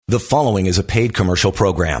The following is a paid commercial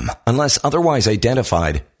program. Unless otherwise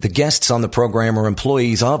identified, the guests on the program are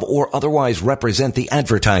employees of or otherwise represent the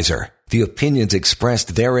advertiser. The opinions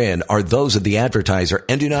expressed therein are those of the advertiser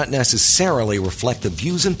and do not necessarily reflect the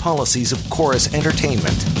views and policies of Chorus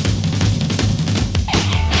Entertainment.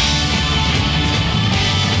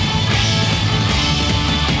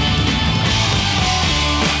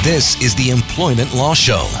 This is the Employment Law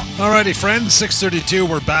Show. Alrighty, friends, 6:32.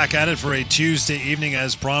 We're back at it for a Tuesday evening,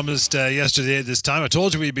 as promised yesterday at this time. I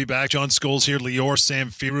told you we'd be back. John Scholes here, Lior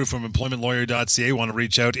Samfiru from employmentlawyer.ca. Want to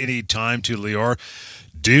reach out any time to Lior.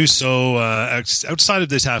 Do so outside of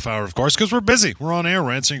this half hour, of course, because we're busy. We're on air. We're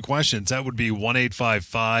answering questions. That would be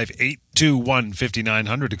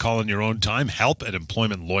 1-855-821-5900 to call in your own time. Help at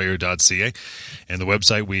employmentlawyer.ca. And the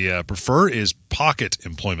website we prefer is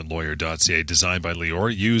pocketemploymentlawyer.ca, designed by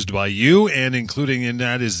Lior, used by you, and including in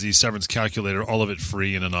that is the severance calculator, all of it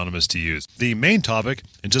free and anonymous to use. The main topic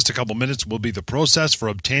in just a couple minutes will be the process for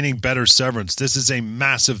obtaining better severance. This is a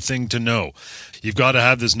massive thing to know. You've got to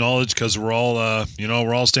have this knowledge because we're all,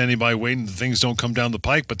 we're all standing by waiting. Things don't come down the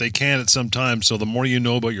pike, but they can at some time. So the more you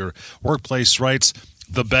know about your workplace rights,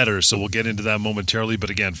 the better. So we'll get into that momentarily. But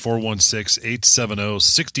again,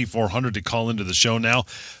 416-870-6400 to call into the show now.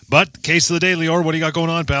 But case of the day, Lior, what do you got going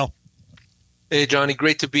on, pal? Hey, Johnny,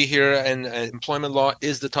 great to be here. And employment law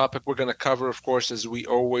is the topic we're going to cover, of course, as we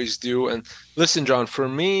always do. And listen, John, for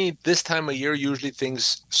me, this time of year, usually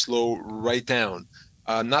things slow right down.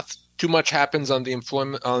 Not too much happens on the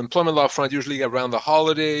employment law front, usually around the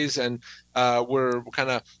holidays, and we're kind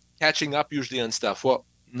of catching up usually on stuff. Well,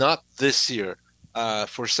 not this year.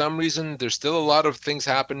 For some reason, there's still a lot of things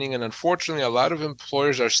happening, and unfortunately, a lot of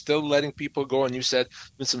employers are still letting people go. And you said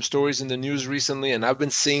there's been some stories in the news recently, and I've been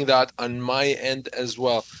seeing that on my end as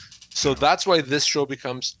well. So that's why this show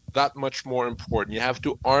becomes that much more important. You have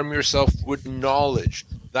to arm yourself with knowledge.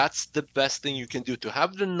 That's the best thing you can do, to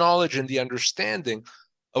have the knowledge and the understanding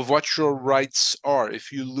of what your rights are. If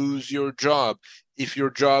you lose your job, if your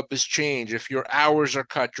job is changed, if your hours are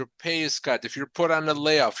cut, your pay is cut, if you're put on a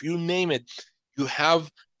layoff, you name it, you have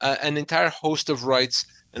an entire host of rights.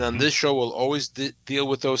 And on this show, we'll always deal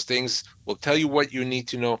with those things. We'll tell you what you need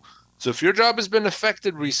to know. So if your job has been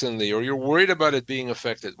affected recently, or you're worried about it being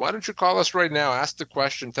affected, why don't you call us right now? Ask the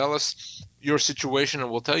question, tell us your situation, and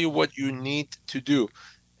we'll tell you what you need to do.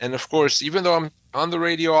 And of course, even though I'm on the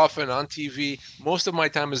radio often, on TV, most of my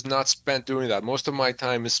time is not spent doing that. Most of my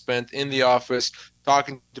time is spent in the office,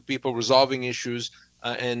 talking to people, resolving issues,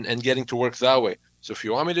 and getting to work that way. So if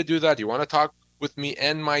you want me to do that, you want to talk with me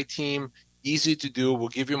and my team, easy to do. We'll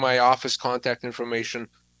give you my office contact information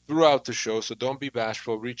throughout the show, so don't be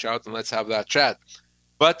bashful. Reach out and let's have that chat.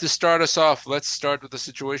 But to start us off, let's start with the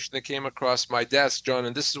situation that came across my desk, John,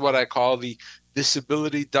 and this is what I call the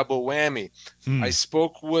disability double whammy. I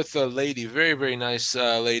spoke with a lady, very, very nice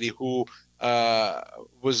lady, who had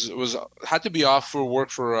to be off for work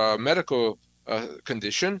for a medical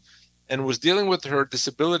condition and was dealing with her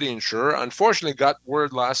disability insurer. Unfortunately, got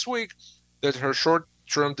word last week that her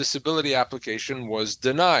short-term disability application was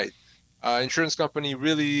denied. Insurance company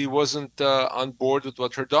really wasn't on board with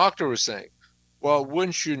what her doctor was saying. Well,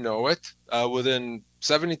 wouldn't you know it, within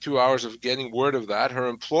 72 hours of getting word of that, her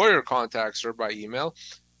employer contacts her by email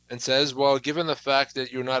and says, well, given the fact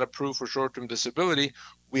that you're not approved for short-term disability,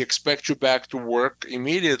 we expect you back to work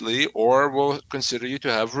immediately, or we'll consider you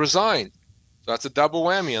to have resigned. So that's a double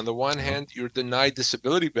whammy. On the one hand, you're denied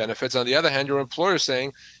disability benefits. On the other hand, your employer is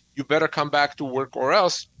saying, you better come back to work or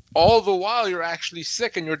else, all the while you're actually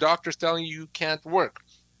sick and your doctor's telling you can't work.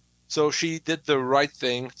 So she did the right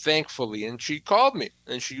thing, thankfully, and she called me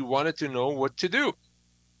and she wanted to know what to do.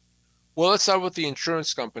 Well, let's start with the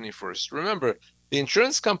insurance company first. Remember, the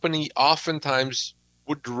insurance company oftentimes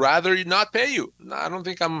would rather not pay you. I don't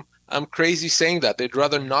think I'm crazy saying that. They'd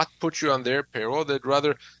rather not put you on their payroll. They'd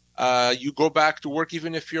rather you go back to work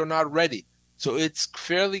even if you're not ready. So it's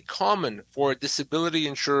fairly common for a disability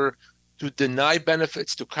insurer to deny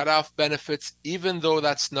benefits, to cut off benefits, even though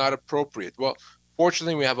that's not appropriate. Well,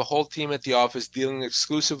 fortunately, we have a whole team at the office dealing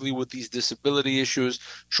exclusively with these disability issues,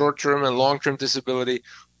 short-term and long-term disability.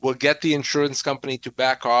 We'll get the insurance company to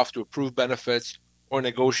back off, to approve benefits, or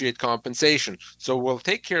negotiate compensation. So we'll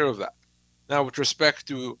take care of that. Now, with respect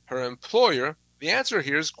to her employer, the answer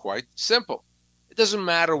here is quite simple. It doesn't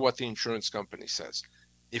matter what the insurance company says.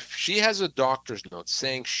 If she has a doctor's note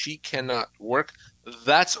saying she cannot work,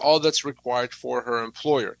 that's all that's required for her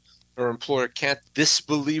employer. Her employer can't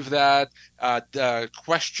disbelieve that,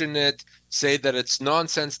 question it, say that it's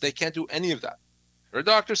nonsense. They can't do any of that. Her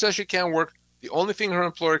doctor says she can't work. The only thing her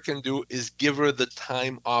employer can do is give her the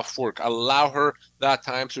time off work, allow her that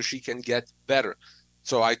time so she can get better.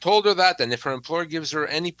 So I told her that, and if her employer gives her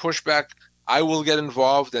any pushback, I will get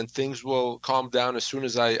involved and things will calm down as soon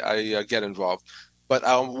as I get involved. But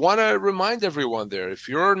I want to remind everyone there, if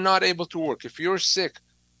you're not able to work, if you're sick,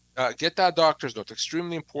 get that doctor's note.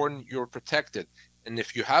 Extremely important. You're protected. And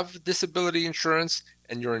if you have disability insurance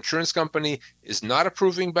and your insurance company is not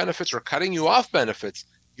approving benefits or cutting you off benefits,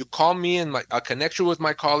 you call me and I'll connect you with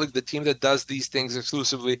my colleague, the team that does these things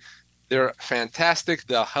exclusively. They're fantastic.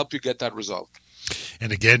 They'll help you get that resolved.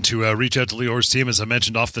 And again, to reach out to Lior's team, as I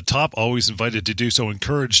mentioned off the top, always invited to do so,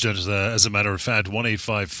 encouraged as a matter of fact,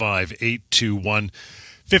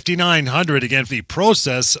 1-855-821-5900. Again, the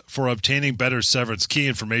process for obtaining better severance. Key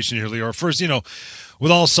information here, Lior. First,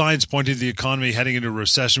 with all signs pointing to the economy heading into a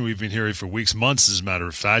recession, we've been hearing for weeks, months, as a matter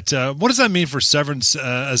of fact. What does that mean for severance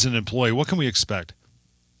as an employee? What can we expect?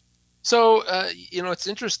 So, it's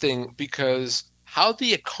interesting because how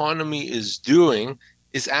the economy is doing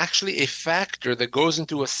is actually a factor that goes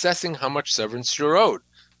into assessing how much severance you're owed.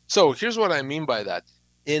 So here's what I mean by that.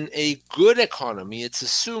 In a good economy, it's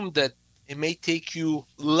assumed that it may take you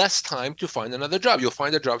less time to find another job. You'll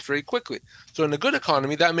find a job very quickly. So in a good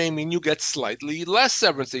economy, that may mean you get slightly less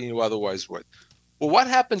severance than you otherwise would. Well, what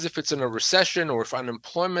happens if it's in a recession or if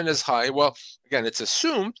unemployment is high? Well, again, it's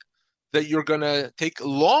assumed that you're going to take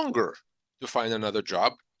longer to find another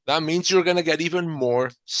job. That means you're going to get even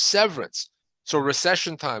more severance. So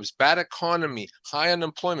recession times, bad economy, high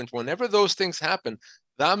unemployment, whenever those things happen,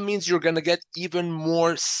 that means you're going to get even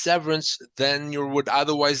more severance than you would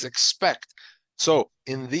otherwise expect. So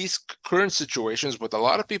in these current situations, with a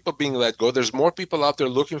lot of people being let go, there's more people out there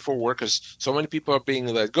looking for work because so many people are being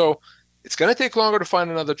let go. It's going to take longer to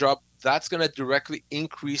find another job. That's going to directly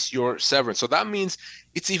increase your severance. So that means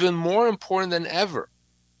it's even more important than ever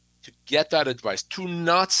to get that advice, to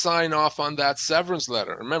not sign off on that severance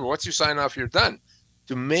letter. Remember, once you sign off, you're done.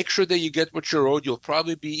 To make sure that you get what you're owed, you'll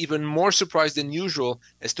probably be even more surprised than usual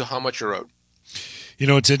as to how much you're owed.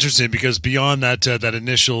 It's interesting because beyond that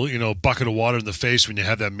initial, bucket of water in the face when you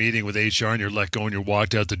have that meeting with HR and you're let go and you're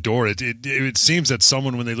walked out the door, it seems that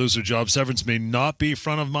someone, when they lose their job, severance may not be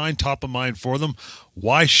front of mind, top of mind for them.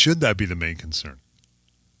 Why should that be the main concern?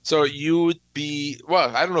 So you would be,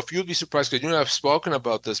 well, I don't know if you'd be surprised because I've spoken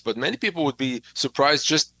about this, but many people would be surprised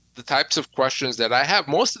just the types of questions that I have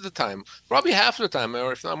most of the time, probably half of the time,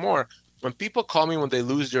 or if not more. When people call me when they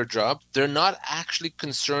lose their job, they're not actually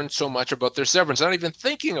concerned so much about their severance. They're not even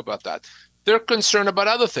thinking about that. They're concerned about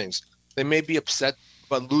other things. They may be upset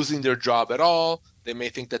about losing their job at all. They may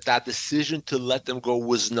think that that decision to let them go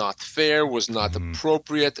was not fair, was not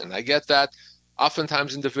appropriate, and I get that.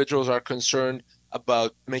 Oftentimes individuals are concerned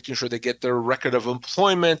about making sure they get their record of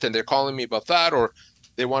employment, and they're calling me about that, or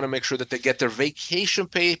they want to make sure that they get their vacation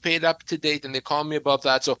pay paid up to date, and they call me about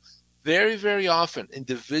that. So very, very often,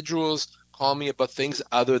 individuals call me about things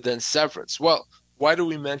other than severance. Well, why do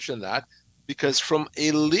we mention that? Because from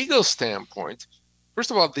a legal standpoint,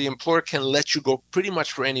 first of all, the employer can let you go pretty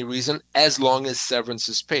much for any reason as long as severance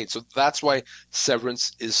is paid. So that's why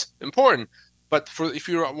severance is important. But if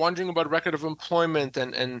you're wondering about record of employment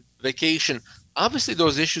and vacation, obviously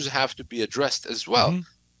those issues have to be addressed as well.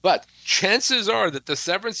 But chances are that the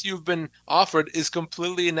severance you've been offered is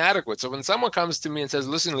completely inadequate. So when someone comes to me and says,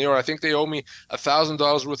 listen, Lior, I think they owe me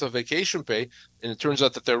 $1,000 worth of vacation pay, and it turns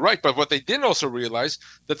out that they're right. But what they didn't also realize,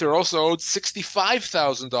 that they're also owed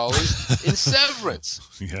 $65,000 in severance.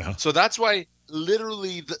 Yeah. So that's why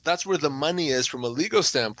literally that's where the money is from a legal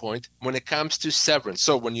standpoint when it comes to severance.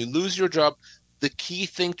 So when you lose your job, the key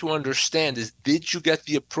thing to understand is, did you get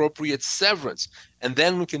the appropriate severance? And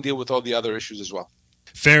then we can deal with all the other issues as well.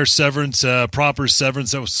 Fair severance, proper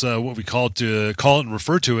severance. That was what we call it and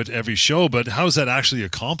refer to it every show. But how is that actually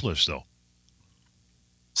accomplished, though?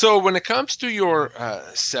 So when it comes to your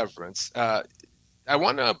severance, I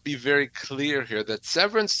want to be very clear here that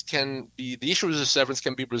the issues of severance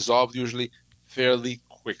can be resolved usually fairly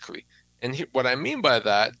quickly. And what I mean by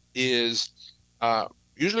that is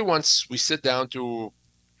usually once we sit down to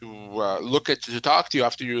talk to you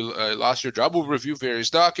after you lost your job, we'll review various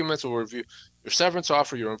documents. We'll review your severance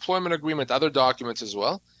offer, your employment agreement, other documents as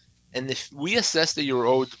well. And if we assess that you're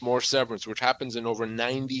owed more severance, which happens in over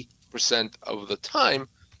 90% of the time,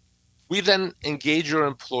 we then engage your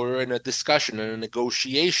employer in a discussion and a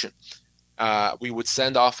negotiation. We would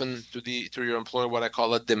send often to your employer what I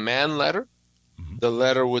call a demand letter. The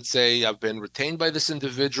letter would say, I've been retained by this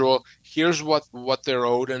individual. Here's what they're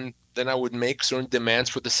owed. And then I would make certain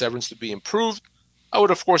demands for the severance to be improved. I would,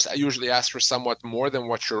 of course, usually ask for somewhat more than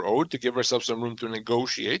what you're owed to give ourselves some room to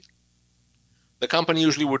negotiate. The company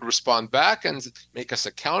usually would respond back and make us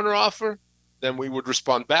a counteroffer. then we would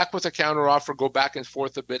respond back with a counteroffer, go back and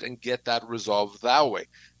forth a bit, and get that resolved that way.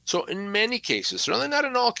 So in many cases, certainly not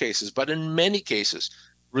in all cases, but in many cases,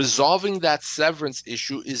 resolving that severance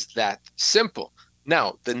issue is that simple.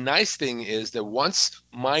 Now, the nice thing is that once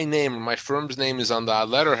my name, my firm's name is on that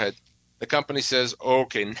letterhead, the company says,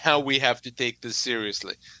 okay, now we have to take this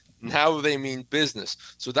seriously. Now they mean business.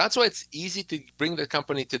 So that's why it's easy to bring the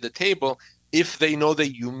company to the table if they know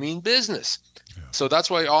that you mean business. Yeah. So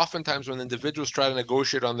that's why oftentimes when individuals try to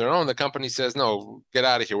negotiate on their own, the company says, no, get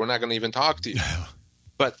out of here. We're not going to even talk to you. Yeah.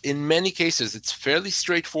 But in many cases, it's fairly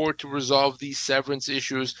straightforward to resolve these severance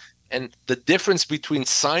issues. And the difference between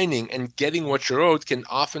signing and getting what you're owed can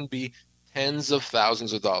often be tens of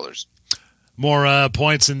thousands of dollars. More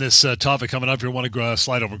points in this topic coming up. You want to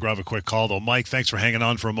slide over and grab a quick call, though. Mike, thanks for hanging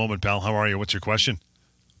on for a moment, pal. How are you? What's your question?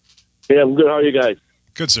 Hey, I'm good. How are you guys?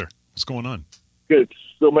 Good, sir. What's going on? Good.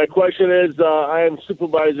 So my question is, I am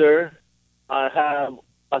supervisor. I have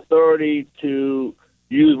authority to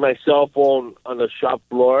use my cell phone on the shop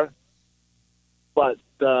floor, but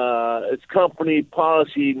it's company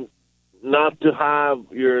policy not to have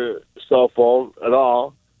your cell phone at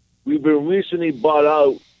all. We've been recently bought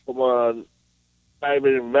out from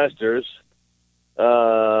private investors.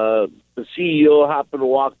 The CEO happened to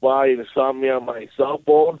walk by and saw me on my cell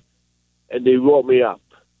phone, and they wrote me up.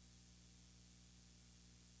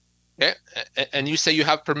 Yeah, and you say you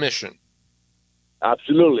have permission?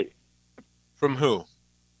 Absolutely. From who?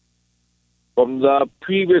 From the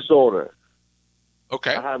previous owner.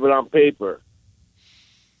 Okay. I have it on paper.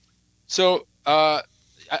 So I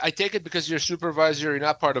take it because you're a supervisor, you're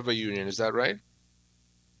not part of a union. Is that right?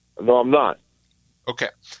 No, I'm not. Okay.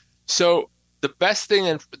 So the best thing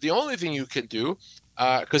and the only thing you can do,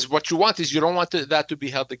 because what you want is you don't want that to be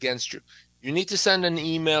held against you. You need to send an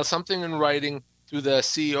email, something in writing to the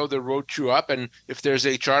CEO that wrote you up. And if there's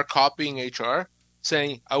HR, copying HR,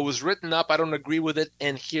 saying, I was written up, I don't agree with it,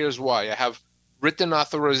 and here's why. I have written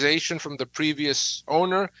authorization from the previous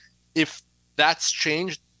owner. If that's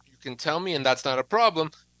changed, you can tell me, and that's not a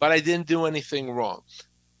problem, but I didn't do anything wrong.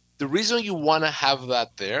 The reason you want to have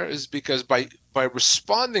that there is because by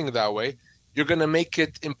responding that way, you're going to make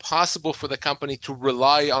it impossible for the company to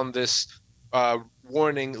rely on this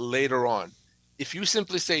warning later on. If you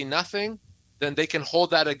simply say nothing, then they can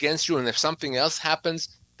hold that against you, and if something else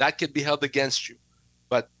happens, that could be held against you.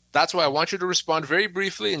 But that's why I want you to respond very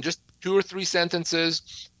briefly in just 2 or 3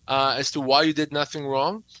 sentences as to why you did nothing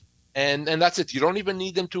wrong. And that's it. You don't even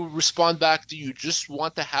need them to respond back to you. You just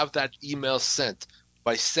want to have that email sent.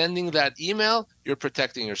 By sending that email, you're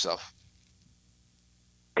protecting yourself.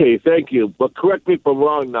 Okay, thank you. But correct me if I'm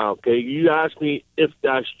wrong now, okay? You asked me if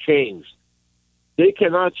that's changed. They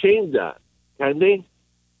cannot change that, can they?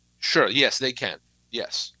 Sure, yes, they can.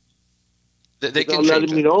 Yes. They can change that.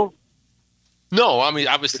 Letting me know? No, I mean,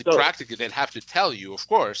 obviously, practically, they'd have to tell you, of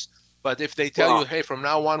course. But if they tell you, hey, from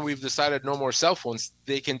now on, we've decided no more cell phones,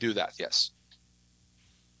 they can do that, yes.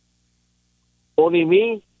 Only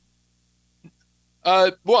me?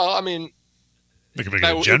 Well, I mean... They can make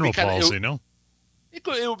it a general policy, no? It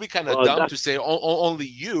would be kind of dumb to say only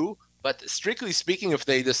you, but strictly speaking, if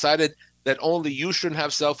they decided that only you shouldn't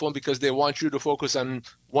have cell phone because they want you to focus on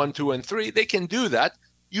 1, 2, and 3, they can do that.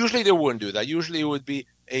 Usually they wouldn't do that. Usually it would be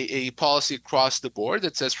a policy across the board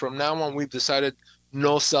that says from now on we've decided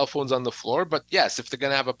no cell phones on the floor. But yes, if they're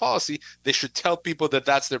going to have a policy, they should tell people that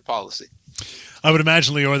that's their policy. I would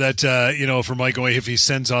imagine, Lior, that, for Mike, if he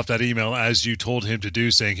sends off that email as you told him to do,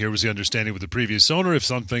 saying here was the understanding with the previous owner, if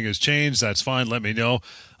something has changed, that's fine, let me know.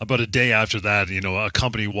 About a day after that, a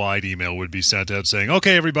company-wide email would be sent out saying,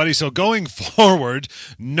 okay, everybody, so going forward,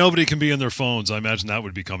 nobody can be on their phones. I imagine that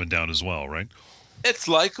would be coming down as well, right? It's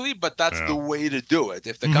likely, but that's the way to do it.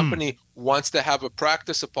 If the company wants to have a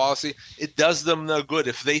practice, a policy, it does them no good.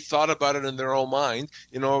 If they thought about it in their own mind,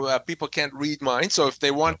 people can't read minds. So if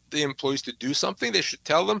they want the employees to do something, they should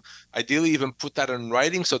tell them, ideally even put that in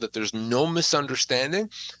writing so that there's no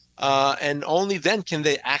misunderstanding. And only then can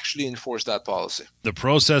they actually enforce that policy. The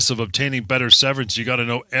process of obtaining better severance, you got to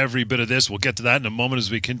know every bit of this. We'll get to that in a moment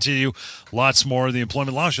as we continue. Lots more of the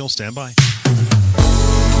Employment Law Show. Stand by.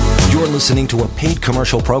 You're listening to a paid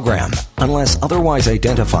commercial program. Unless otherwise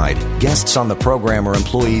identified, guests on the program are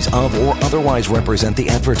employees of or otherwise represent the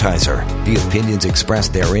advertiser. The opinions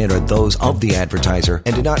expressed therein are those of the advertiser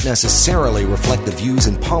and do not necessarily reflect the views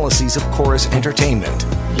and policies of Chorus Entertainment.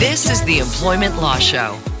 This is the Employment Law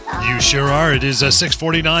Show. You sure are. It is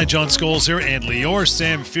 6:49. John Scholes here and Lior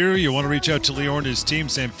Samfiru. You want to reach out to Lior and his team,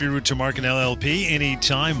 Samfiru Tamarkin LLP,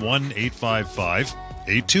 anytime, 1-855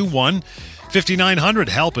 821-5900,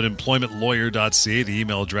 help at employmentlawyer.ca, the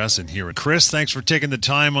email address in here. Chris, thanks for taking the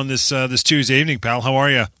time on this Tuesday evening, pal. How are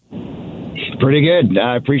you? Pretty good.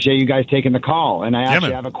 I appreciate you guys taking the call. And I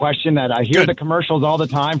actually have a question that I hear the commercials all the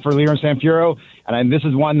time for Leroy Samfiero, and this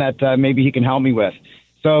is one that maybe he can help me with.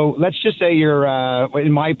 So let's just say you're,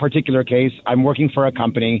 in my particular case, I'm working for a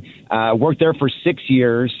company, worked there for 6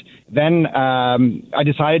 years. Then I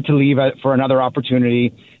decided to leave for another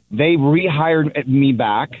opportunity. They rehired me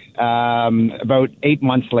back about 8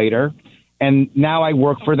 months later. And now I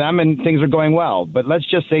work for them and things are going well. But let's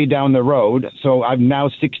just say down the road, so I'm now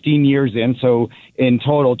 16 years in, so in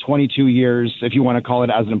total 22 years, if you want to call it,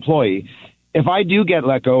 as an employee. If I do get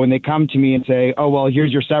let go and they come to me and say, oh, well,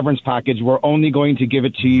 here's your severance package, we're only going to give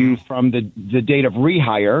it to you from the date of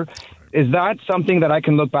rehire, is that something that I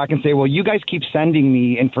can look back and say, well, you guys keep sending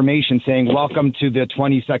me information saying welcome to the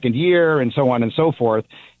 22nd year and so on and so forth.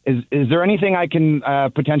 Is there anything I can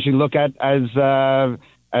potentially look at as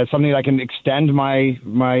something that I can extend my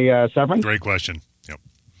severance? Great question. Yep.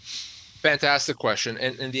 Fantastic question.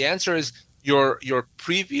 And the answer is your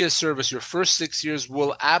previous service, your first 6 years,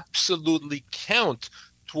 will absolutely count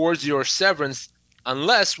towards your severance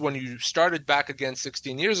unless when you started back again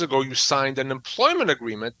 16 years ago, you signed an employment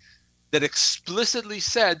agreement that explicitly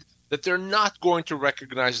said that they're not going to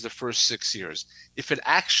recognize the first 6 years. If it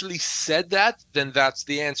actually said that, then that's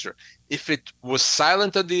the answer. If it was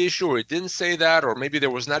silent on the issue, or it didn't say that, or maybe there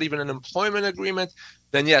was not even an employment agreement,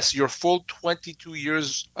 then yes, your full 22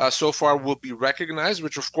 years so far will be recognized,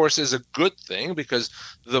 which of course is a good thing because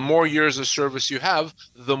the more years of service you have,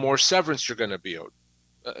 the more severance you're going to be owed.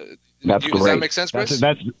 That's great. Does that make sense, Chris?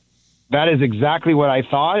 That is exactly what I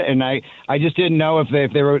thought, and I just didn't know if they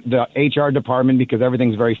were the HR department, because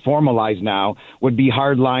everything's very formalized now, would be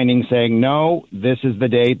hardlining saying, no, this is the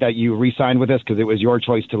date that you re-signed with us because it was your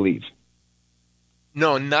choice to leave.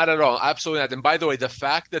 No, not at all. Absolutely not. And by the way, the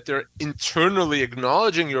fact that they're internally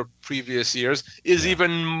acknowledging your previous years is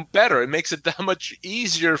even better. It makes it that much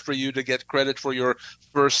easier for you to get credit for your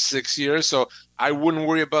first 6 years. So I wouldn't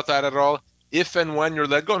worry about that at all. If and when you're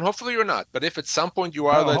let go, and hopefully you're not, but if at some point you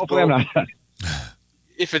are let go, I'm not.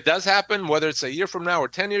 If it does happen, whether it's a year from now or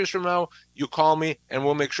 10 years from now, you call me and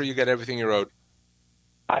we'll make sure you get everything you're owed.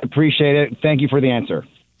 I appreciate it. Thank you for the answer.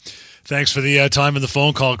 Thanks for the time and the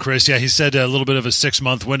phone call, Chris. Yeah, he said a little bit of a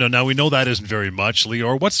 6-month window. Now, we know that isn't very much,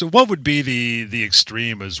 Lior. What would be the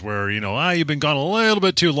extreme is where, you've been gone a little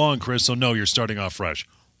bit too long, Chris, so no, you're starting off fresh?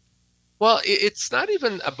 Well, it's not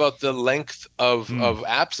even about the length of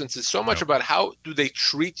absence. It's so much about how do they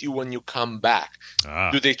treat you when you come back.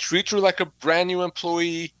 Do they treat you like a brand new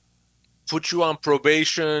employee, put you on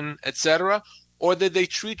probation, etc., or did they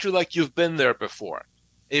treat you like you've been there before?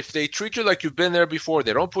 If they treat you like you've been there before,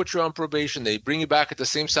 they don't put you on probation, they bring you back at the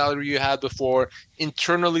same salary you had before,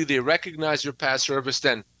 internally they recognize your past service,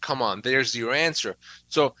 then come on, there's your answer.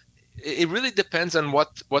 So it really depends on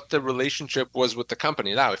what the relationship was with the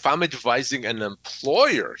company. Now, if I'm advising an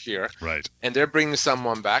employer here, right, and they're bringing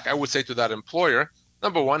someone back, I would say to that employer,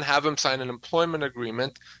 number one, have them sign an employment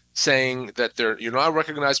agreement saying that you're not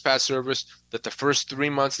recognized past service, that the first 3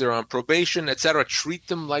 months they're on probation, etc. Treat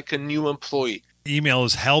them like a new employee. Email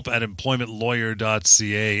is help at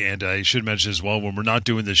employmentlawyer.ca. And I should mention as well, when we're not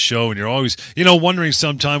doing this show and you're always, wondering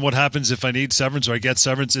sometime what happens if I need severance or I get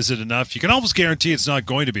severance, is it enough? You can almost guarantee it's not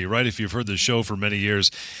going to be, right? If you've heard the show for many years.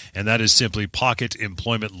 And that is simply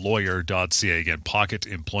pocketemploymentlawyer.ca. Again,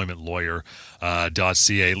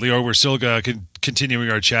 pocketemploymentlawyer.ca. Leo, we're still continuing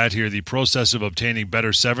our chat here, the process of obtaining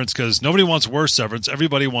better severance, because nobody wants worse severance.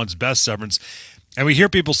 Everybody wants best severance. And we hear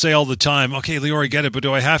people say all the time, okay, Lior, I get it, but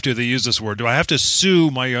do I have to? They use this word. Do I have to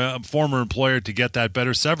sue my former employer to get that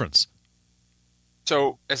better severance?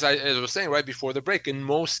 So as I was saying right before the break, in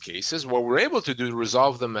most cases, what we're able to do to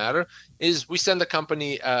resolve the matter is we send the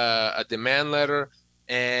company a demand letter,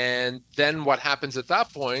 and then what happens at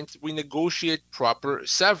that point, we negotiate proper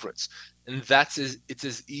severance. And it's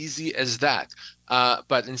as easy as that.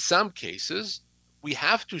 But in some cases, we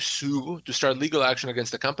have to sue to start legal action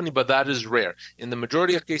against the company, but that is rare. In the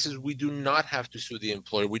majority of cases, we do not have to sue the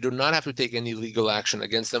employer. We do not have to take any legal action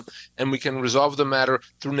against them, and we can resolve the matter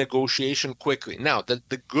through negotiation quickly. Now,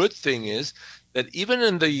 the good thing is that even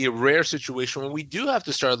in the rare situation when we do have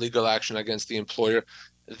to start legal action against the employer,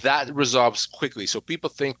 that resolves quickly. So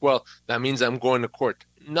people think, well, that means I'm going to court.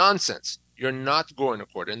 Nonsense. You're not going to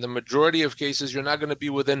court. In the majority of cases, you're not going to be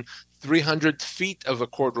within 300 feet of a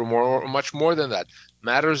courtroom or much more than that.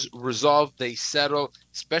 Matters resolved, they settle,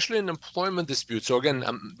 especially in employment disputes. So again,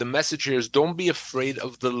 the message here is don't be afraid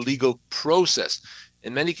of the legal process.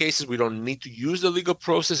 In many cases, we don't need to use the legal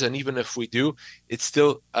process, and even if we do, it's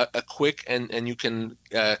still a quick and you can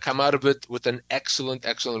come out of it with an excellent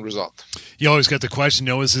result. You always get the question,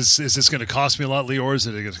 is this going to cost me a lot, Lior? Is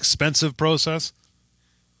it an expensive process?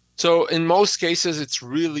 So in most cases, it's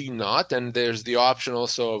really not, and there's the option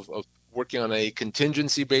also of working on a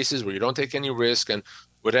contingency basis where you don't take any risk, and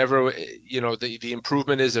whatever the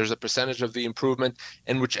improvement is, there's a percentage of the improvement,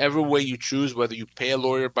 and whichever way you choose, whether you pay a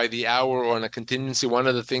lawyer by the hour or on a contingency, one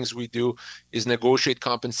of the things we do is negotiate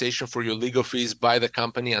compensation for your legal fees by the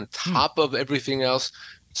company on top of everything else.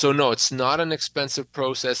 So no, it's not an expensive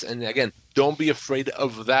process, and again, don't be afraid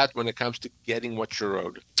of that when it comes to getting what you're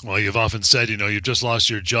owed. Well, you've often said, you've just lost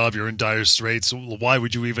your job, you're in dire straits. Why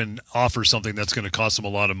would you even offer something that's going to cost them a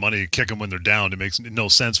lot of money, kick them when they're down? It makes no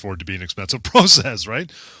sense for it to be an expensive process, right?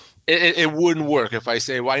 It wouldn't work if I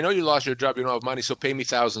say, well, I know you lost your job, you don't have money, so pay me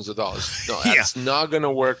thousands of dollars. No, that's not going to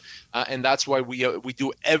work, and that's why we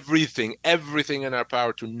do everything in our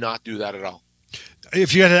power to not do that at all.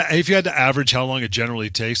 If you had to average how long it generally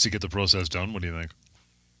takes to get the process done, what do you think?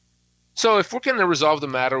 So if we're going to resolve the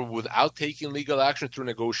matter without taking legal action through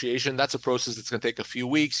negotiation, that's a process that's going to take a few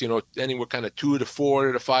weeks, anywhere kind of 2 to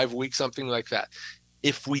 4 to 5 weeks, something like that.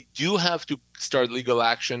 If we do have to start legal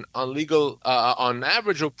action on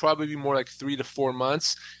average, it'll probably be more like 3 to 4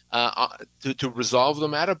 months to resolve the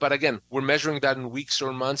matter. But again, we're measuring that in weeks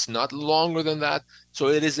or months, not longer than that. So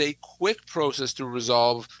it is a quick process to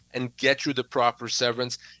resolve and get you the proper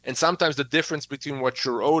severance. And sometimes the difference between what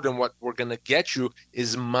you're owed and what we're going to get you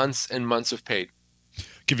is months and months of paid.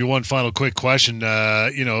 Give you one final quick question.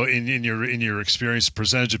 In your experience,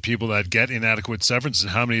 percentage of people that get inadequate severance,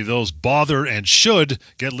 and how many of those bother and should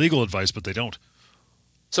get legal advice, but they don't?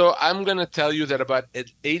 So I'm going to tell you that about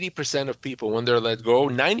 80% of people, when they're let go,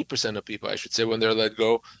 90% of people, I should say, when they're let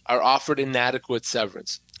go, are offered inadequate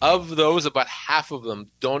severance. Of those, about half of them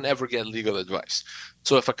don't ever get legal advice.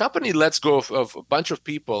 So if a company lets go of a bunch of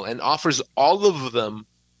people and offers all of them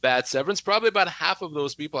bad severance, probably about half of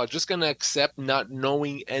those people are just going to accept not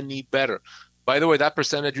knowing any better. By the way, that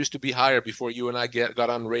percentage used to be higher before you and I got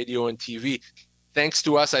on radio and TV. Thanks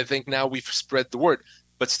to us, I think now we've spread the word.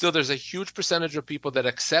 But still, there's a huge percentage of people that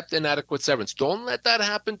accept inadequate severance. Don't let that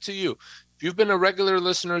happen to you. If you've been a regular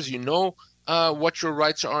listener, you know what your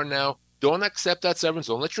rights are now. Don't accept that severance.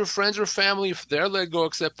 Don't let your friends or family, if they're let go,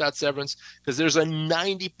 accept that severance, because there's a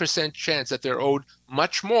 90% chance that they're owed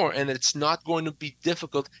much more, and it's not going to be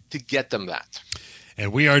difficult to get them that.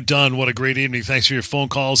 And we are done. What a great evening. Thanks for your phone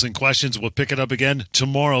calls and questions. We'll pick it up again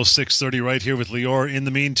tomorrow, 6:30, right here with Lior. In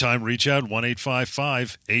the meantime, reach out,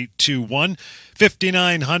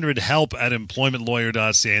 1-855-821-5900,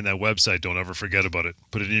 help@employmentlawyer.ca, and that website, don't ever forget about it.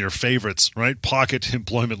 Put it in your favorites, right?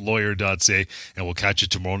 pocketemploymentlawyer.ca, and we'll catch you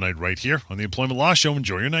tomorrow night right here on the Employment Law Show.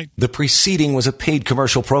 Enjoy your night. The preceding was a paid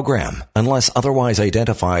commercial program. Unless otherwise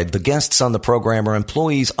identified, the guests on the program are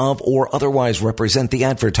employees of or otherwise represent the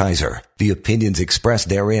advertiser. The opinions expressed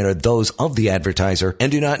therein are those of the advertiser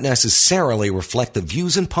and do not necessarily reflect the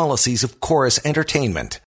views and policies of Chorus Entertainment.